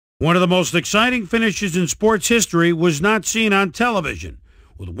One of the most exciting finishes in sports history was not seen on television.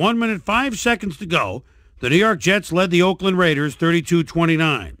 With 1 minute 5 seconds to go, the New York Jets led the Oakland Raiders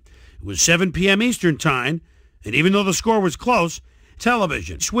 32-29. It was 7 p.m. Eastern Time, and even though the score was close,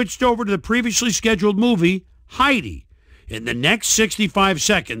 television switched over to the previously scheduled movie, Heidi. In the next 65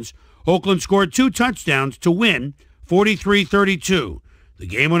 seconds, Oakland scored 2 touchdowns to win 43-32. The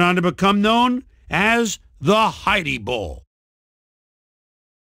game went on to become known as the Heidi Bowl.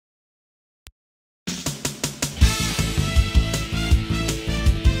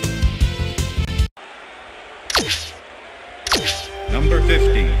 Number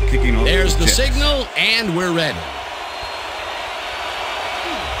 50, kicking off. There's the signal, and we're ready.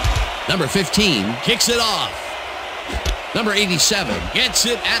 Number 15 kicks it off. Number 87 gets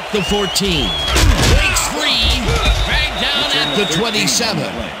it at the 14. Breaks free, dragged down at the 27.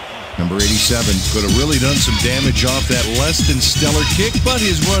 Number 87 could have really done some damage off that less than stellar kick, but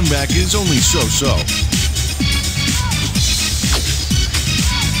his run back is only so-so.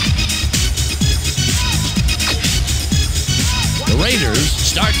 The Raiders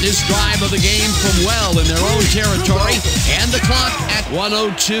start this drive of the game from well in their own territory, and the clock at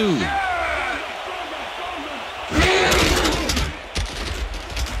 1:02.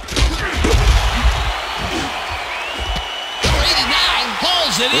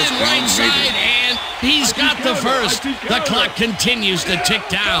 It in right side, and he's got the first. The clock continues to tick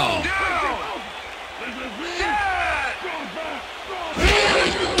down.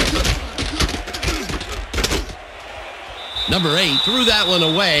 Number 8 threw that one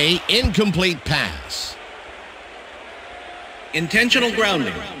away. Incomplete pass. Intentional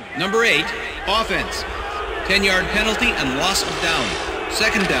grounding. Number 8, offense. 10-yard penalty and loss of down.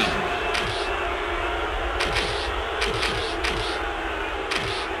 Second down.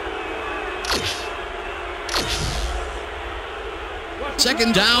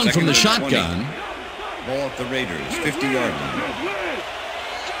 Second down from the shotgun. Ball at the Raiders, 50-yard line.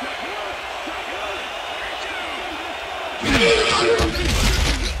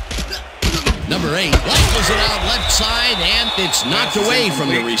 Number 8 rifles it out left side, and it's knocked away from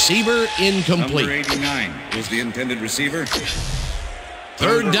the receiver. Incomplete. Number 89 was the intended receiver.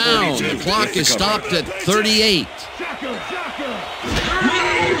 Third down. The clock is stopped at 38.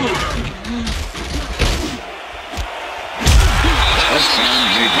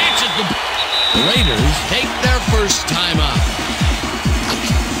 The Raiders take their first time out.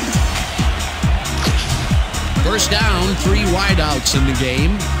 First down, 3 wideouts in the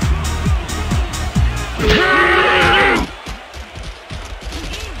game.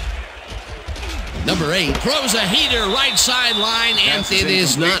 Number 8 throws a heater right sideline, and it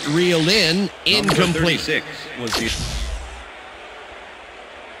is not reeled in. Incomplete. Number 36 was the...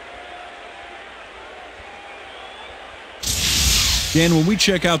 Dan, when we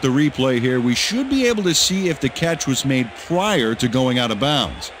check out the replay here, we should be able to see if the catch was made prior to going out of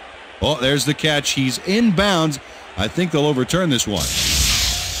bounds. Oh, there's the catch. He's in bounds. I think they'll overturn this one.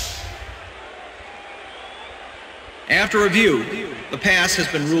 After review, the pass has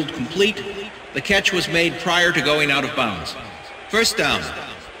been ruled complete. The catch was made prior to going out of bounds. First down.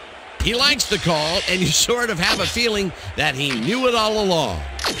 He likes the call, and you sort of have a feeling that he knew it all along.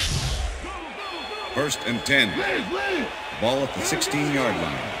 First and 10. Ball at the 16-yard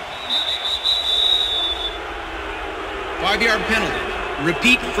line. 5-yard penalty.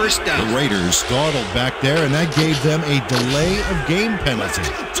 Repeat first down. The Raiders startled back there, and that gave them a delay of game penalty.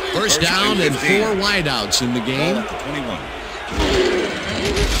 First down and 4 wideouts in the game. Ball at the 21.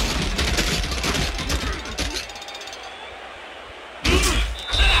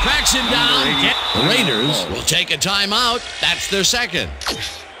 Cracks him down. The Raiders will take a timeout. That's their second.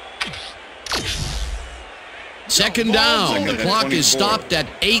 Second down. The clock is stopped at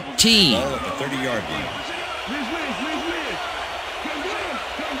 18. Ball at the 30-yard line.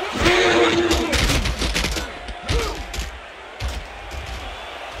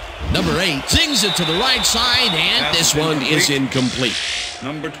 Number 8 sings it to the right side, and this one is incomplete.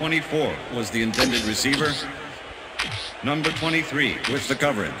 Number 24 was the intended receiver. Number 23 with the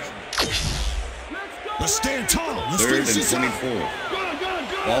coverage. Let's stand tall. Third and 24.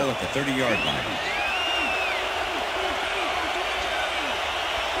 Ball at the 30-yard line.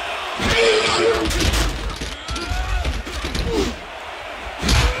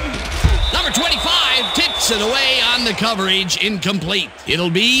 Number 25 tips it away on the coverage. Incomplete. It'll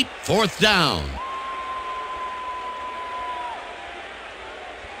be 4th down.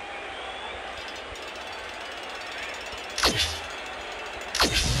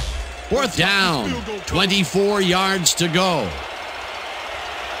 Fourth down. 24 yards to go.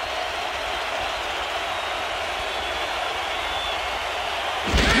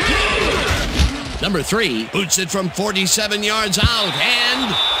 Number 3 boots it from 47 yards out,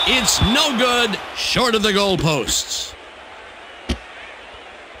 and it's no good, short of the goalposts.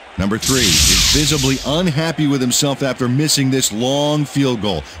 Number 3 is visibly unhappy with himself after missing this long field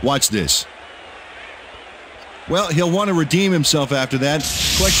goal. Watch this. Well, he'll want to redeem himself after that.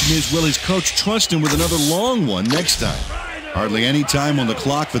 Question is, will his coach trust him with another long one next time? Hardly any time on the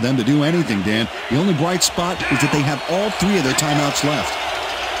clock for them to do anything, Dan. The only bright spot is that they have all 3 of their timeouts left.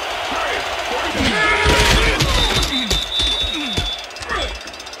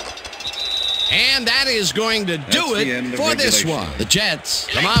 And that is going to do it for this one. The Jets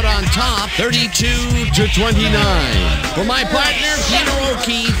come out on top, 32-29. For my partner, Peter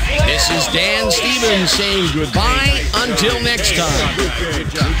O'Keefe, this is Dan Stevens saying goodbye until next time.